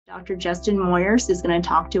Dr. Justin Moyers is going to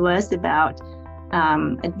talk to us about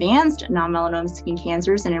advanced non-melanoma skin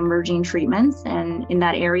cancers and emerging treatments and in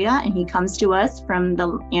that area. And he comes to us from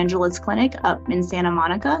the Angeles Clinic up in Santa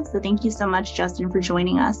Monica. So thank you so much, Justin, for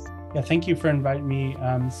joining us. Yeah, thank you for inviting me,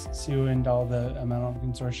 Sue, and all the Melanoma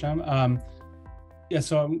Consortium.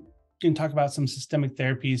 So I'm going to talk about some systemic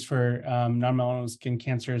therapies for non-melanoma skin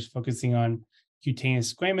cancers, focusing on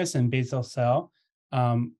cutaneous squamous and basal cell.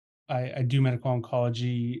 I do medical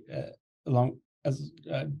oncology along as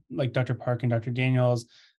like Dr. Park and Dr. Daniels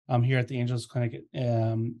here at the Angeles Clinic,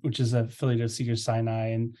 which is affiliated of Cedars-Sinai,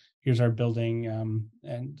 and here's our building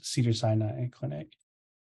and Cedars-Sinai Clinic.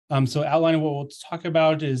 So outlining what we'll talk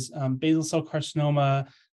about is basal cell carcinoma,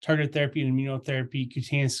 targeted therapy and immunotherapy,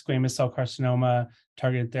 cutaneous squamous cell carcinoma,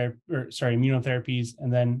 immunotherapies,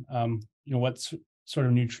 and then what sort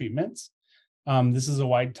of new treatments. This is a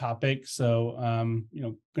wide topic, so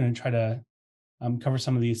going to try to cover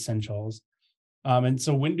some of the essentials. And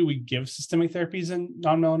so when do we give systemic therapies in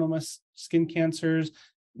non-melanoma skin cancers?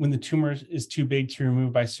 When the tumor is too big to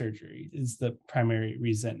remove by surgery is the primary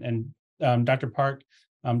reason. And Dr. Park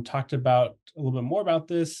talked about a little bit more about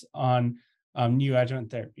this on neoadjuvant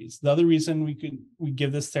therapies. The other reason we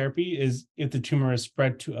give this therapy is if the tumor is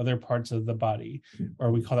spread to other parts of the body,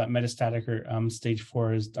 or we call that metastatic or stage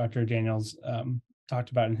 4, as Dr. Daniels talked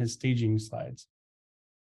about in his staging slides.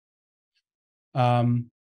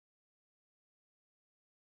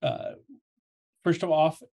 First of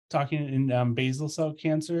all, talking in basal cell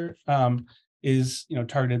cancer is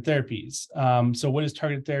targeted therapies. So what is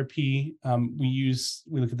targeted therapy? We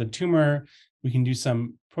look at the tumor. We can do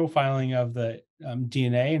some profiling of the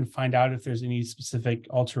DNA and find out if there's any specific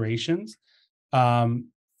alterations. By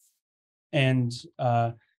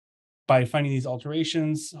finding these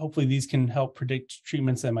alterations, hopefully these can help predict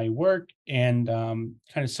treatments that might work and kind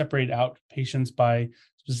of separate out patients by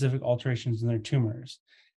specific alterations in their tumors.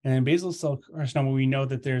 And in basal cell carcinoma, we know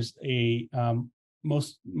that there's the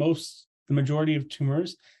majority of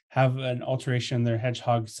tumors have an alteration in their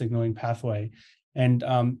hedgehog signaling pathway. And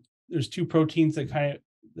there's two proteins that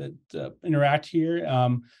interact here,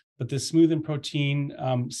 but the smoothen protein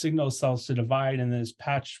signals cells to divide, and this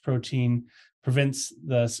patch protein prevents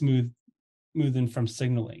the smoothen from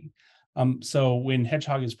signaling. So when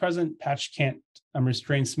hedgehog is present, patch can't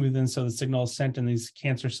restrain smoothen, so the signal is sent and these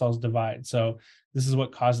cancer cells divide. So this is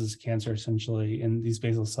what causes cancer essentially in these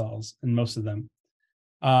basal cells, in most of them.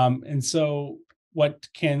 And so what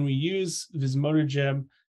can we use? Vismodegib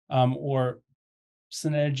or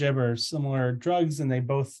sunitinib or similar drugs, and they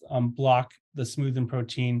both block the smoothen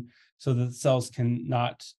protein so that the cells can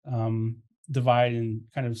not divide, and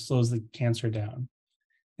kind of slows the cancer down.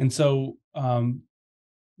 And so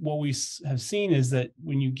what we have seen is that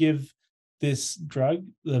when you give this drug,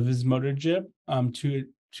 the vismodegib,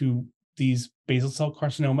 to these basal cell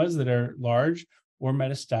carcinomas that are large or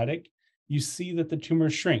metastatic, you see that the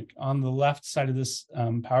tumors shrink. On the left side of this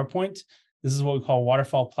PowerPoint, this is what we call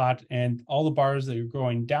waterfall plot, and all the bars that are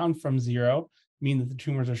going down from 0 mean that the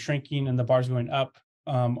tumors are shrinking, and the bars going up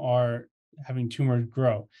are having tumors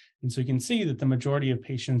grow. And so you can see that the majority of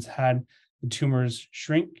patients had the tumors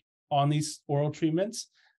shrink on these oral treatments,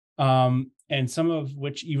 and some of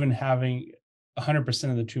which even having 100%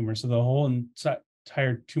 of the tumor. So the whole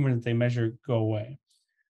entire tumor that they measure go away.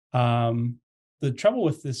 The trouble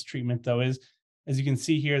with this treatment, though, is, as you can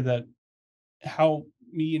see here, that how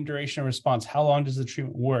median duration of response, how long does the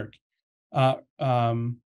treatment work,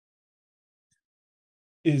 wrong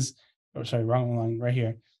line right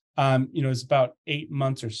here, is about 8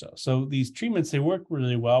 months or so. So these treatments, they work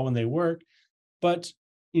really well when they work, but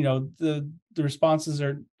the responses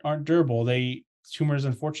aren't durable. Tumors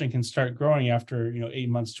unfortunately can start growing after 8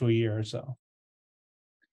 months to a year or so.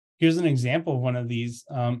 Here's an example of one of these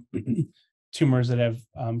tumors that have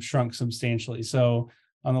shrunk substantially. So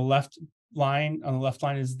on the left line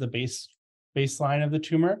is the baseline of the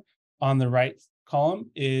tumor. On the right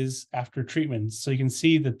column is after treatment. So you can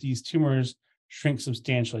see that these tumors shrink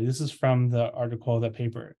substantially. This is from the article of that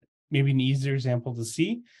paper. Maybe an easier example to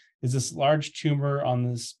see is this large tumor on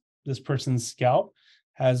this person's scalp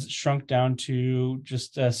has shrunk down to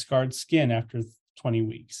just scarred skin after 20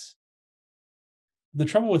 weeks. The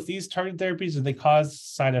trouble with these targeted therapies is they cause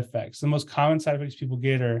side effects. The most common side effects people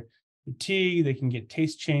get are fatigue, they can get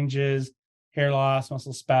taste changes, hair loss,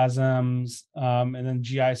 muscle spasms, and then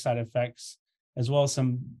GI side effects, as well as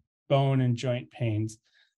some bone and joint pains.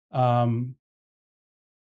 So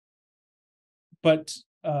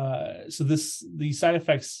these side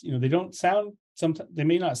effects, they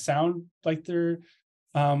may not sound like they're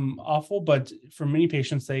awful, but for many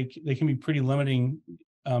patients, they can be pretty limiting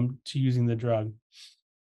to using the drug.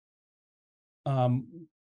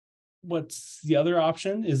 what's the other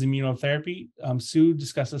option is immunotherapy. Sue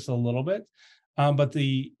discussed this a little bit, but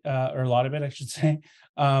or a lot of it, I should say.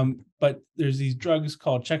 But there's these drugs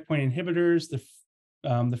called checkpoint inhibitors.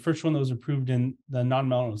 The first one that was approved in the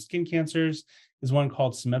non-melanoma skin cancers is one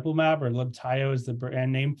called cemiplimab, or Libtayo is the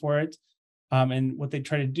brand name for it. And what they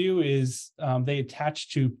try to do is they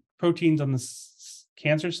attach to proteins on the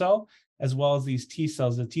cancer cell, as well as these T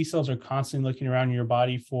cells. The T cells are constantly looking around in your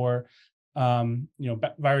body for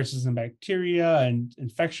viruses and bacteria and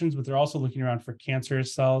infections, but they're also looking around for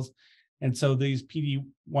cancerous cells. And so these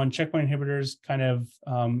PD-1 checkpoint inhibitors kind of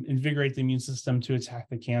invigorate the immune system to attack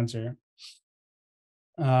the cancer.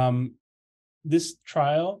 This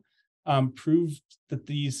trial proved that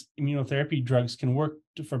these immunotherapy drugs can work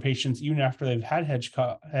for patients even after they've had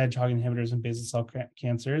hedgehog inhibitors in basal cell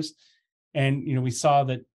cancers. And, we saw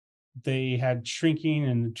that they had shrinking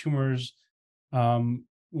and the tumors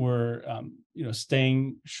were,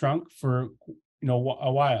 staying shrunk for,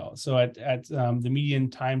 a while. So at the median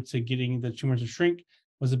time to getting the tumors to shrink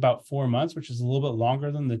was about 4 months, which is a little bit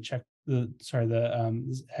longer than the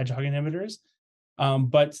hedgehog inhibitors.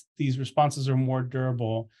 But these responses are more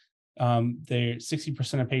durable.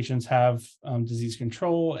 60% of patients have disease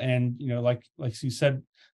control, and like Sue said,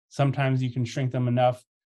 sometimes you can shrink them enough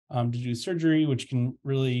to do surgery, which can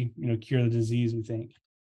really cure the disease, we think.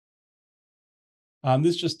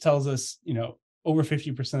 This just tells us over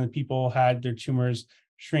 50% of people had their tumors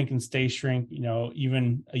shrink and stay shrink,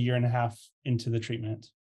 even a year and a half into the treatment.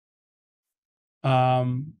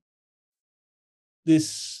 The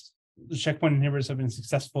checkpoint inhibitors have been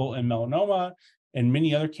successful in melanoma and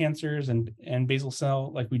many other cancers and basal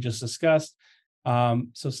cell, like we just discussed.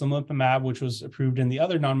 So cemiplimab, which was approved in the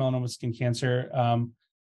other non-melanoma skin cancer,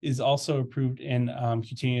 is also approved in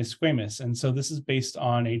cutaneous squamous. And so this is based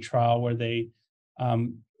on a trial where they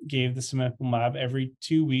gave the cemiplimab every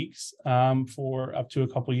 2 weeks for up to a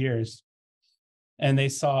couple years. And they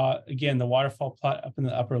saw, again, the waterfall plot up in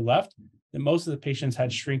the upper left, that most of the patients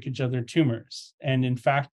had shrinkage of their tumors. And in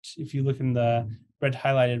fact, if you look in the red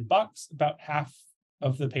highlighted box, about half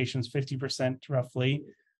of the patients, 50% roughly,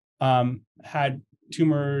 had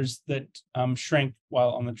tumors that shrank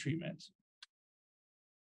while on the treatment.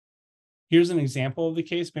 Here's an example of the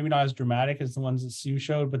case, maybe not as dramatic as the ones that Sue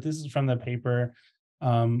showed, but this is from the paper,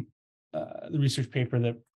 the research paper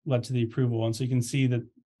that led to the approval. And so you can see that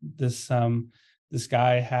this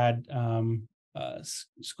guy had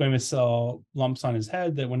squamous cell lumps on his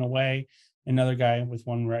head that went away. Another guy with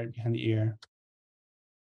one right behind the ear.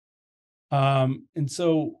 And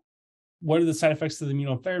so what are the side effects of the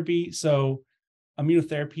immunotherapy? So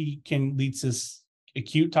immunotherapy can lead to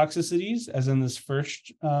acute toxicities, as in this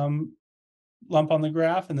first lump on the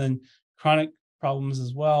graph, and then chronic problems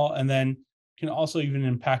as well, and then can also even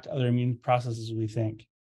impact other immune processes, we think.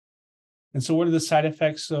 And so what are the side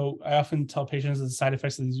effects? So I often tell patients that the side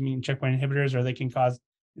effects of these immune checkpoint inhibitors are they can cause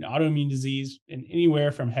an autoimmune disease in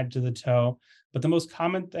anywhere from head to the toe. But the most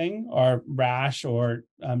common thing are rash or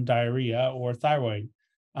diarrhea or thyroid.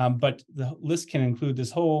 But the list can include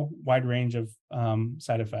this whole wide range of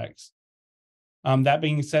side effects. That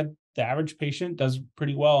being said, the average patient does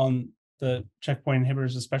pretty well on the checkpoint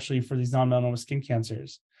inhibitors, especially for these non-melanoma skin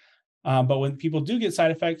cancers. But when people do get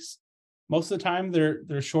side effects, most of the time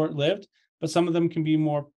they're short-lived, but some of them can be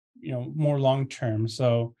more long-term.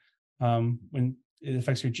 So when it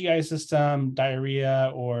affects your GI system,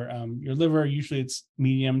 diarrhea, or your liver, usually it's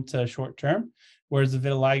medium to short-term. Whereas the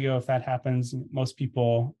vitiligo, if that happens, most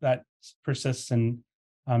people that persists and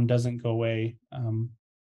doesn't go away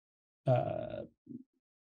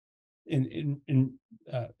in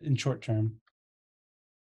short term.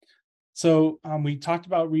 So we talked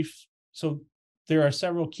about so there are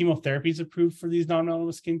several chemotherapies approved for these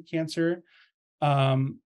non-melanoma skin cancer,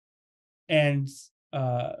 and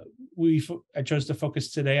I chose to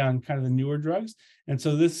focus today on kind of the newer drugs. And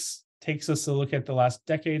so this takes us to look at the last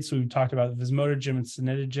decade. So we've talked about vismodegib and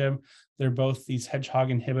sunitinib. They're both these hedgehog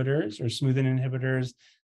inhibitors or smoothen inhibitors.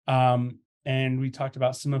 And we talked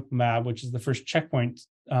about cemiplimab, which is the first checkpoint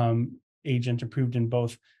agent approved in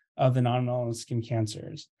both of the non-melanoma skin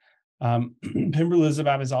cancers.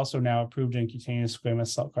 Pembrolizumab is also now approved in cutaneous squamous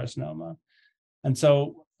cell carcinoma. And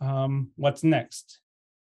so what's next?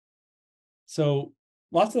 So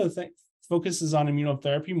lots of the focus is on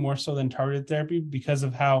immunotherapy more so than targeted therapy because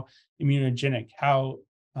of how immunogenic, how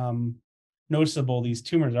noticeable these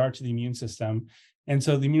tumors are to the immune system. And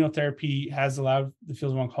so the immunotherapy has allowed the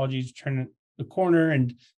field of oncology to turn the corner,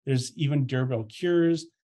 and there's even durable cures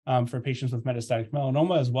for patients with metastatic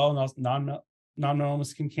melanoma as well as non-melanoma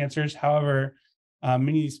skin cancers. However,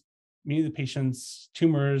 many of these many of the patients'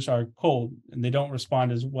 tumors are cold and they don't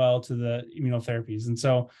respond as well to the immunotherapies. And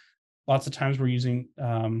so lots of times we're using,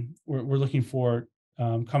 we're looking for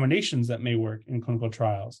combinations that may work in clinical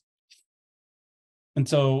trials. And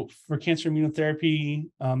so for cancer immunotherapy,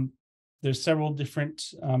 there's several different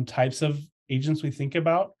types of agents we think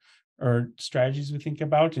about or strategies we think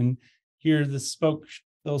about. And here this spoke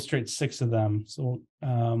illustrates 6 of them. So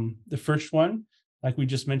the first one, like we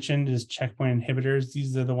just mentioned, is checkpoint inhibitors.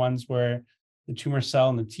 These are the ones where the tumor cell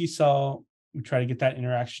and the T cell, we try to get that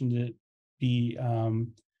interaction to be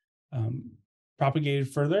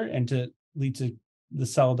propagated further and to lead to the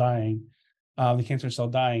cell dying, the cancer cell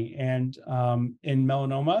dying. And in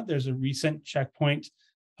melanoma, there's a recent checkpoint,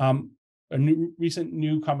 recent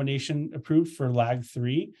new combination approved for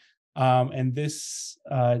LAG-3. And this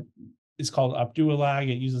is called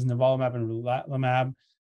Opdualag. It uses nivolumab and revolutionized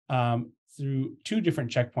through 2 different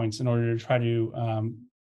checkpoints in order to try to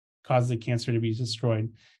cause the cancer to be destroyed.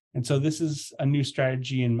 And so this is a new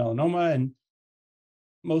strategy in melanoma, and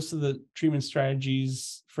most of the treatment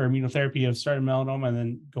strategies for immunotherapy have started melanoma and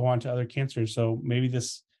then go on to other cancers. So maybe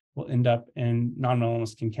this will end up in non-melanoma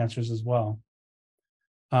skin cancers as well.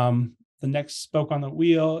 The next spoke on the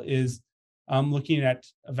wheel is looking at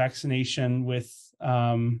a vaccination with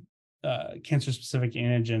cancer-specific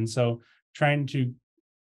antigens. So trying to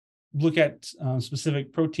look at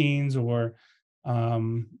specific proteins or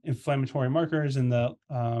inflammatory markers in the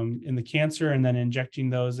cancer, and then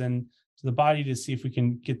injecting those into the body to see if we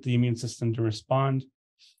can get the immune system to respond.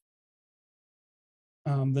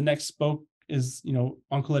 The next spoke is,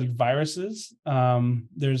 oncolytic viruses.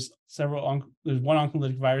 There's one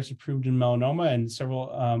oncolytic virus approved in melanoma and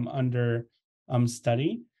several under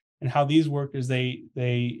study. And how these work is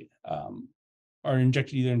they are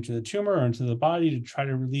injected either into the tumor or into the body to try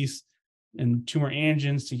to release tumor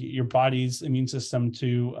antigens to get your body's immune system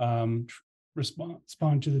to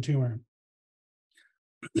respond to the tumor.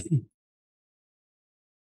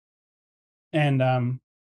 And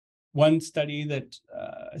one study that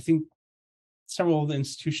I think several of the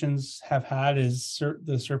institutions have had is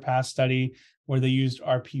the SURPASS study, where they used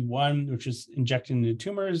RP1, which is injected into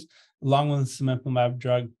tumors, along with the cemiplimab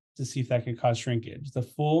drug to see if that could cause shrinkage. The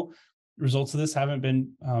full results of this haven't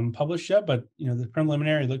been published yet, but the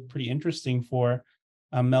preliminary looked pretty interesting for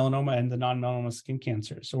melanoma and the non-melanoma skin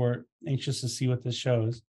cancer. So we're anxious to see what this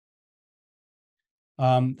shows.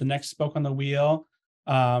 The next spoke on the wheel,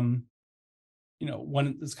 one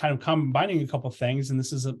is kind of combining a couple of things, and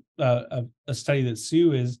this is a study that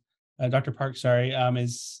Sue is, Dr. Park,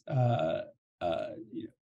 is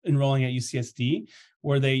enrolling at UCSD,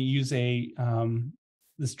 where they use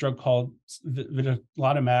this drug called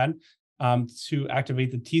nivolumab to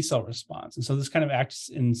activate the T cell response. And so this kind of acts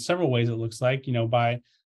in several ways, it looks like, by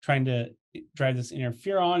trying to drive this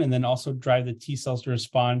interferon and then also drive the T cells to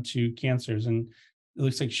respond to cancers. And it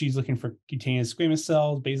looks like she's looking for cutaneous squamous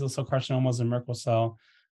cells, basal cell carcinomas, and Merkel cell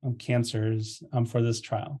cancers for this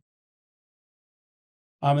trial.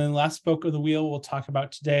 And the last spoke of the wheel we'll talk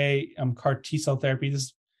about today, CAR T cell therapy. This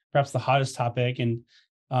is perhaps the hottest topic, and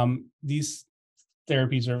these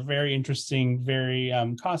therapies are very interesting, very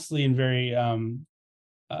costly, and very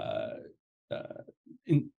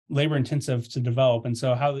labor intensive to develop. And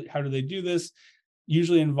so how do they do this?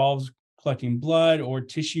 Usually involves collecting blood or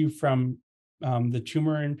tissue from the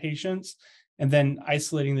tumor in patients, and then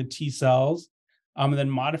isolating the T cells, and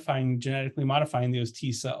then genetically modifying those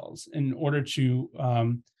T cells in order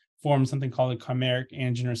to form something called a chimeric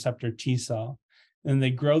antigen receptor T cell. And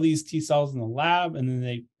they grow these T cells in the lab, and then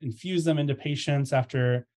they infuse them into patients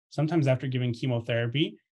sometimes after giving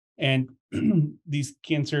chemotherapy. And these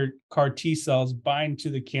cancer CAR T cells bind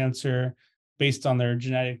to the cancer based on their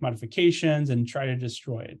genetic modifications and try to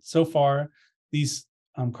destroy it. So far, these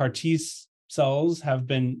CAR T cells have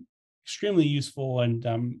been extremely useful and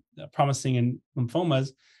promising in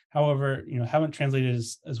lymphomas. However, haven't translated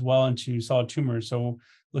as well into solid tumors. So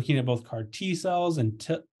looking at both CAR T cells and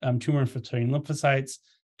tumor infiltrating lymphocytes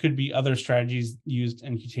could be other strategies used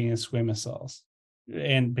in cutaneous squamous cells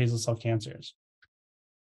and basal cell cancers.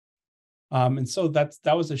 And so that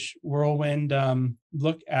was a whirlwind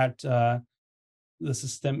look at the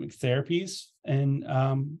systemic therapies in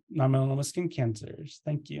non-melanoma skin cancers.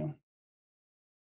 Thank you.